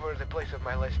discover the place of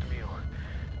my last meal.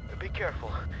 Be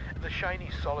careful. The shiny,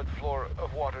 solid floor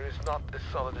of water is not as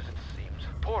solid as it seems.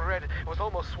 Poor Red was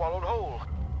almost swallowed whole.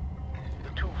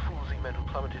 The two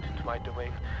plummeted into my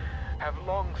domain have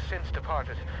long since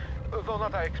departed, though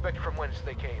not I expect from whence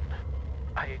they came.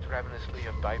 I ate ravenously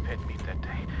of biped meat that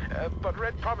day, but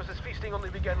Red promises feasting only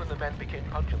began when the man became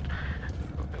pungent,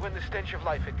 when the stench of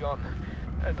life had gone,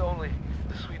 and only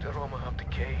the sweet aroma of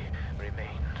decay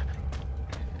remained.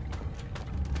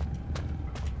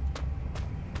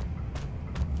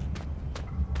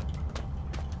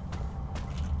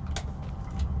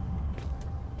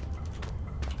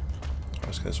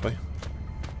 Let's go this way.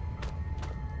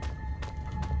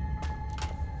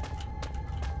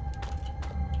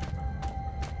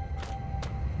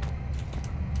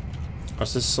 Oh,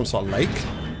 so this is some sort of lake?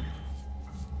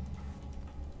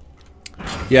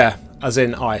 Yeah, as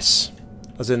in ice.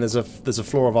 As in there's a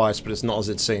floor of ice, but it's not as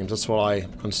it seems. That's what I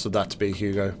understood that to be,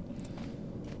 Hugo.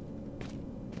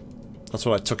 That's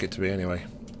what I took it to be anyway.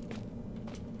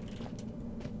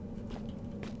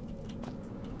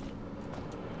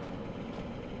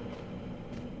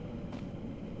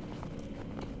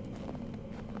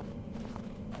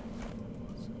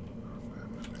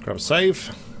 Grab a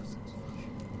save.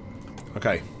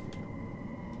 Okay.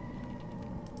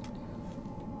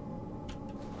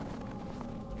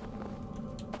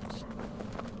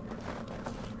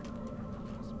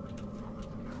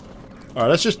 Alright,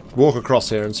 let's just walk across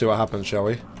here and see what happens, shall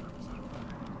we?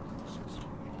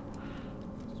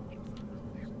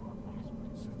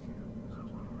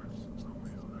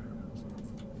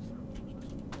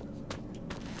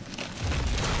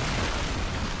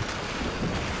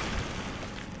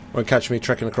 Won't catch me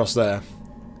trekking across there.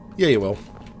 Yeah, you will.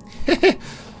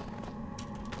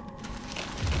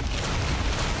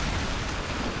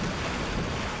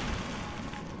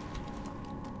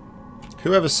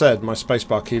 Whoever said my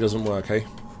spacebar key doesn't work, eh?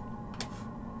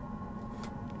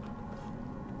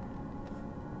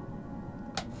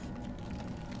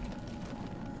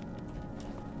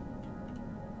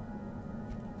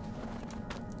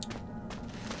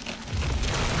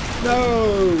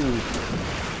 No!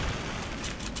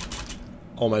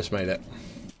 Almost made it.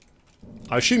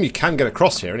 I assume you can get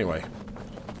across here anyway.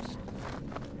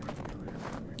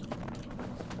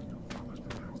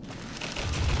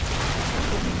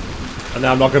 And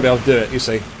now I'm not going to be able to do it, you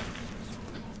see.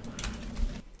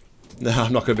 No,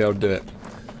 I'm not going to be able to do it.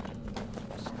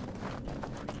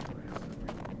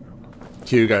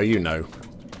 Hugo, you know.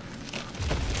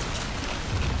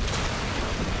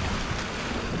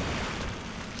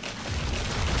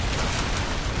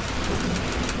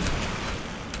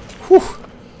 Whew.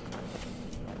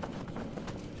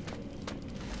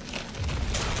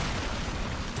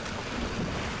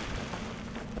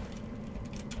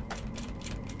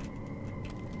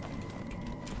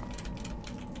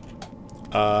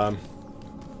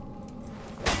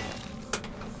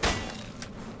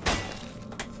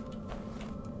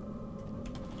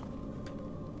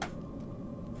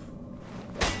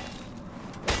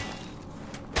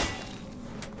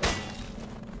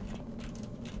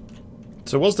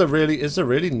 So is there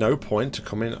really no point to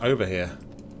coming over here?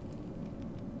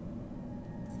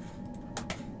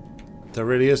 There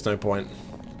really is no point.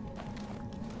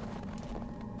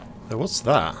 Oh, what's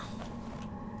that?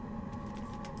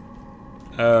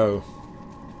 Oh.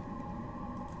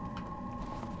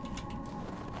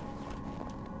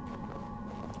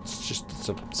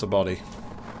 It's a body.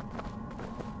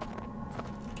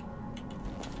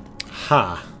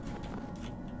 Ha.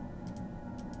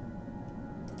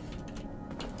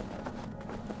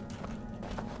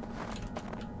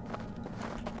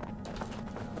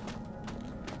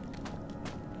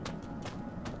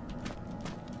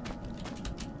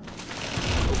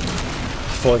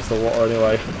 Fall into the water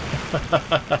anyway.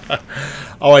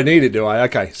 Oh, I need it, do I?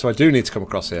 Okay, so I do need to come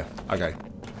across here. Okay.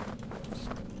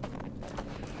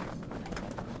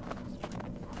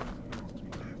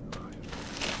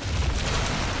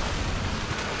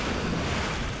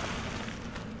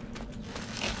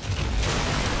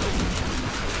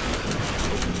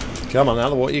 Come on,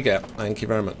 out of what you get. Thank you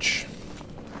very much.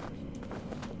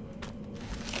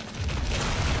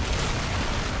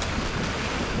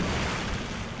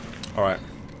 Alright.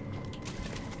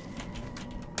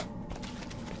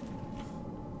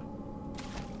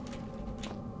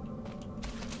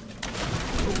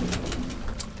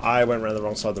 I went around the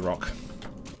wrong side of the rock.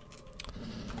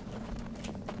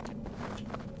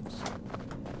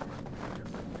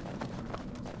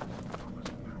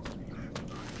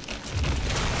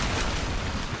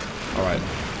 Alright.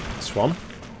 Swam.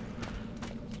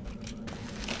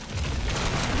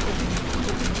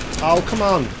 Oh, come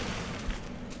on.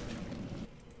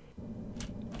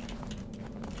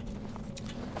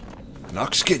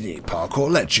 Nock Skinny,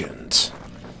 parkour legend,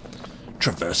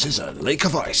 traverses a lake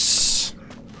of ice.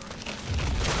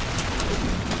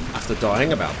 after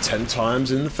dying about 10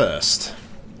 times in the first.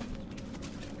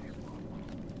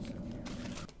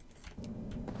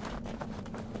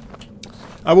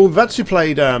 Well, we've actually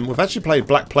played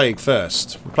Black Plague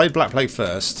first. We played Black Plague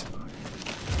first,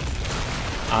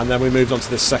 and then we moved on to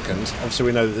this second. Obviously,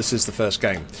 we know that this is the first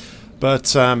game,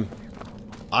 but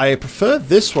I prefer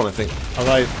this one. I think, as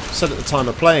I said at the time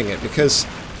of playing it, because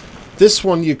this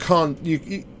one you can't.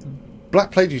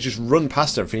 Black Plague, you just run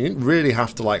past everything. You didn't really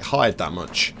have to like hide that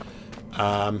much.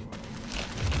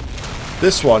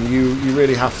 This one, you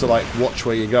really have to like watch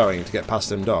where you're going to get past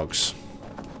them dogs.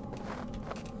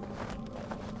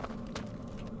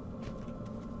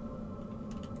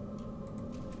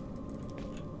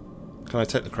 Can I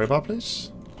take the crowbar,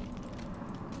 please?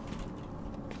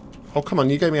 Oh, come on,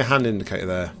 you gave me a hand indicator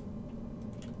there.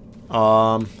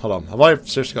 Hold on. Have I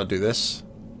seriously got to do this?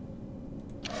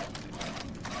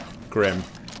 Grim.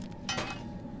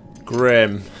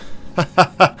 Grim.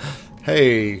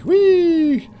 Hey,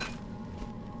 whee!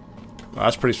 Oh,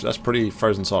 that's pretty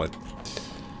frozen solid.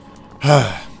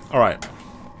 Alright.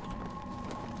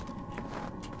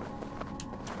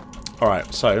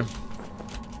 Alright, so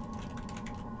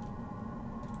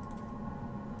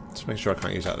let's make sure I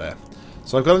can't use that there.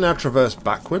 So I've got to now traverse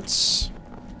backwards.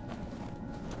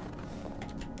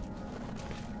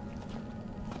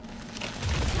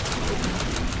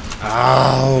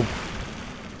 Ow!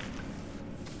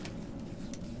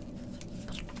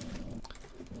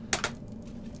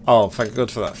 Oh, thank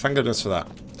God for that. Thank goodness for that.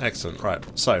 Excellent. Right,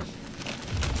 so.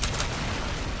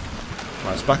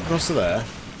 Right, it's back across to there.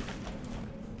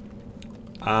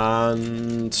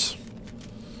 And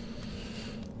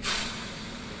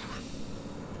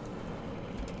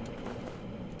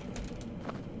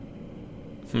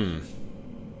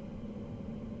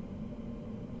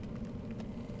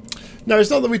no,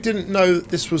 it's not that we didn't know that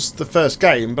this was the first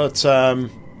game, but the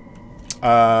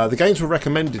games were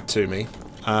recommended to me,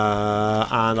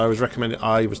 and I was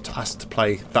asked to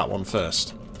play that one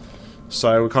first.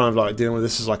 So we're kind of like dealing with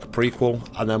this as like a prequel,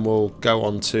 and then we'll go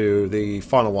on to the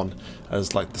final one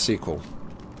as like the sequel.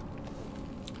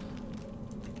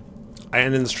 I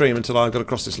ain't in the stream until I got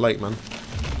across this lake, man.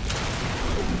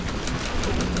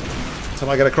 Until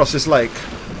I get across this lake,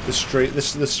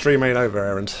 this stream ain't over,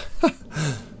 Errand.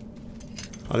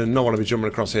 I did not want to be jumping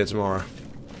across here tomorrow.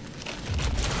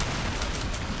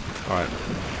 Alright.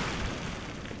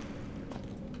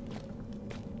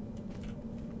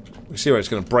 We see where it's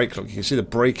going to break. Look, you can see the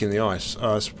break in the ice.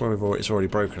 Oh, it's already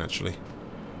broken, actually.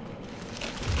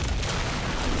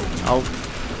 Oh.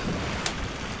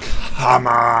 Come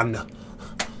on!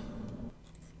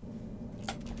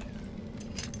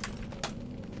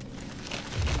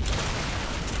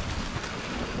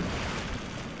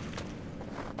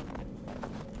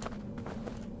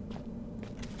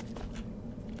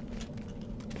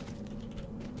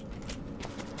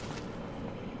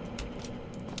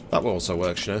 That also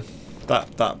works, you know.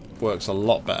 That works a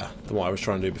lot better than what I was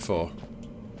trying to do before.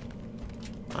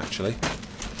 Actually.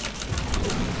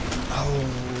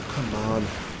 Oh, come on.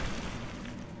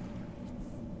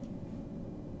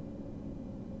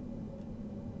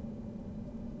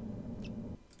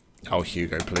 Oh,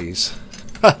 Hugo, please.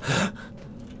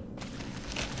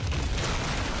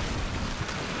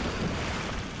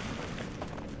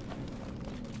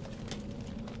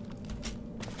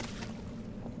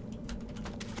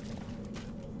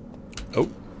 Oh.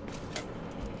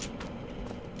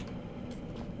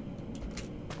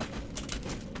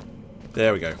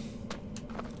 There we go.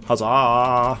 Huzzah!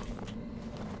 Alright,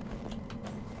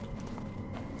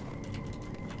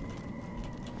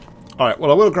 well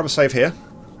I will grab a save here.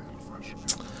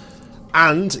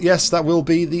 And yes, that will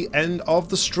be the end of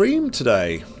the stream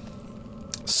today.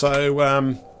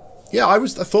 So, yeah, I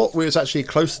thought we was actually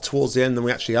closer towards the end than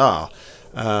we actually are.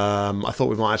 I thought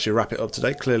we might actually wrap it up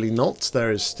today. Clearly not.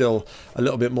 There is still a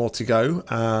little bit more to go.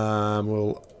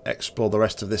 We'll explore the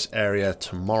rest of this area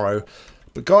tomorrow.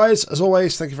 But guys, as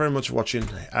always, thank you very much for watching.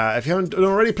 If you haven't done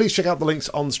already, please check out the links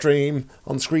on screen.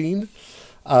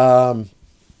 It'll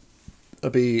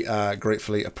be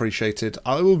gratefully appreciated.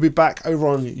 I will be back over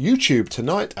on YouTube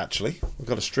tonight, actually. We've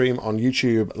got a stream on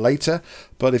YouTube later.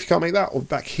 But if you can't make that, we'll be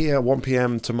back here 1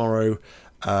 PM tomorrow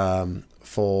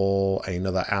for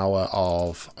another hour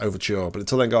of Overture. But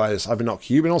until then, guys, I've been Nock.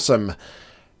 You've been awesome.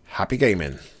 Happy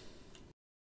gaming.